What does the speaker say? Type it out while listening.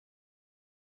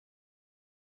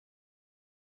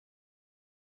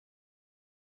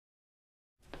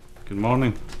Good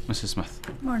morning, Mrs. Smith.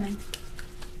 Morning.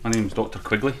 My name's Dr.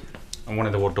 Quigley. I'm one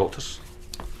of the ward doctors.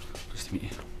 Pleased to meet you.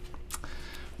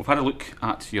 We've had a look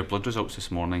at your blood results this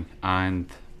morning and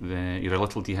you're a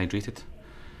little dehydrated.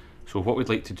 So what we'd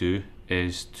like to do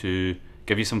is to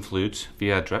give you some fluids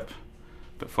via a drip,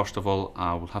 but first of all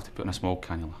I will have to put in a small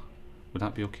cannula. Would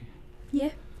that be okay?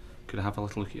 Yeah. Could I have a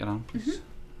little look at your arm, please?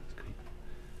 That's great.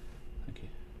 Thank you.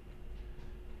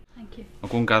 Thank you. I'll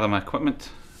go and gather my equipment,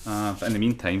 but in the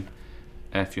meantime,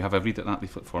 if you have a read at that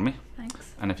leaflet for me,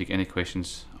 Thanks. and if you get any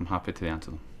questions, I'm happy to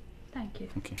answer them. Thank you.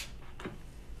 Okay.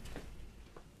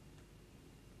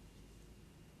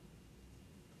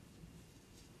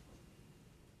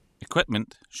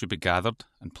 Equipment should be gathered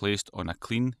and placed on a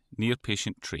clean,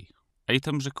 near-patient tray.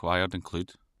 Items required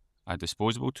include a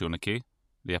disposable tourniquet,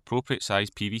 the appropriate size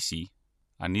PVC,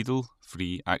 a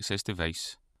needle-free access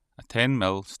device, a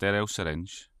 10ml sterile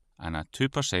syringe, and a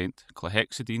 2%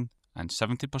 chlorhexidine and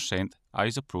 70%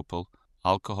 isopropyl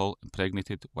alcohol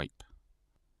impregnated wipe.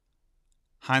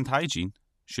 Hand hygiene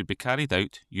should be carried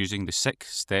out using the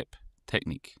 6-step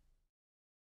technique.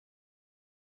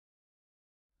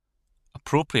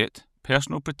 Appropriate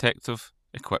personal protective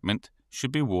equipment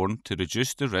should be worn to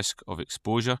reduce the risk of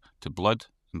exposure to blood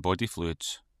and body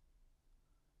fluids.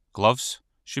 Gloves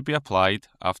should be applied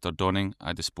after donning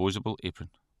a disposable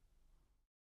apron.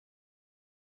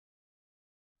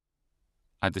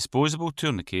 A disposable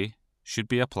tourniquet should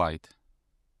be applied.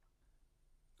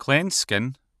 Cleanse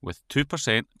skin with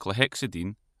 2%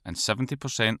 chlorhexidine and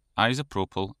 70%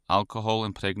 isopropyl alcohol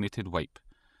impregnated wipe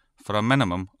for a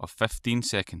minimum of 15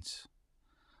 seconds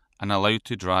and allowed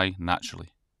to dry naturally.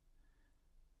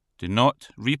 Do not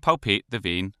repalpate the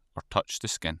vein or touch the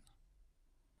skin.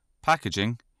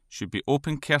 Packaging should be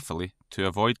opened carefully to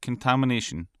avoid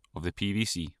contamination of the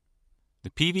PVC. The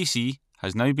PVC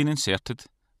has now been inserted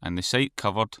and the site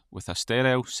covered with a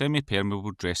sterile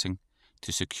semi-permeable dressing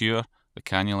to secure the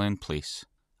cannula in place.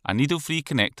 A needle-free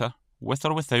connector, with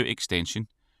or without extension,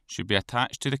 should be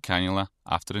attached to the cannula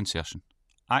after insertion.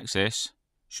 Access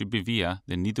should be via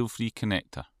the needle-free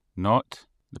connector, not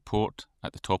the port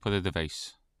at the top of the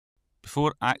device.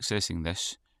 Before accessing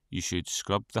this, you should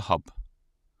scrub the hub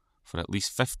for at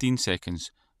least 15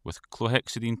 seconds with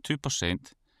chlorhexidine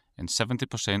 2% and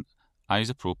 70%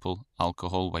 isopropyl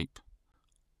alcohol wipe.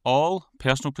 All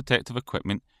personal protective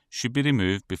equipment should be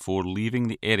removed before leaving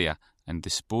the area and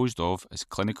disposed of as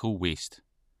clinical waste.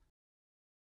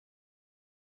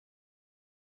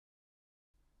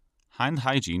 Hand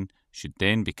hygiene should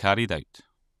then be carried out.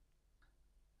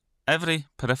 Every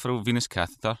peripheral venous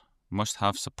catheter must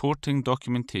have supporting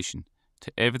documentation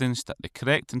to evidence that the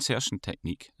correct insertion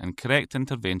technique and correct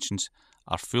interventions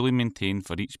are fully maintained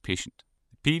for each patient.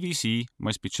 The PVC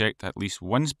must be checked at least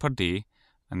once per day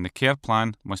and the care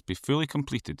plan must be fully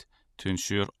completed to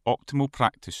ensure optimal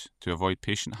practice to avoid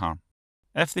patient harm.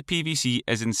 If the PVC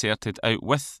is inserted out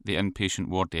with the inpatient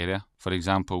ward area, for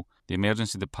example, the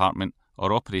emergency department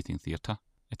or operating theatre,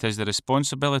 it is the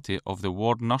responsibility of the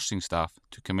ward nursing staff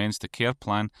to commence the care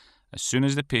plan as soon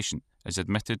as the patient is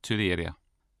admitted to the area.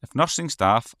 If nursing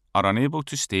staff are unable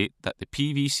to state that the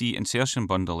PVC insertion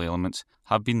bundle elements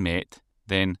have been met,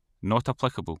 then not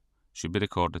applicable should be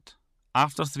recorded.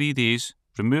 After 3 days,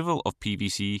 removal of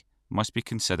PVC must be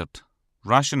considered.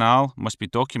 Rationale must be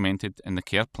documented in the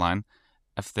care plan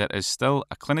if there is still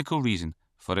a clinical reason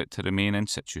for it to remain in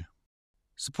situ.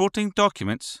 Supporting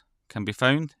documents can be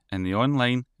found in the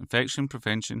online Infection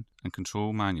Prevention and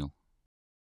Control Manual.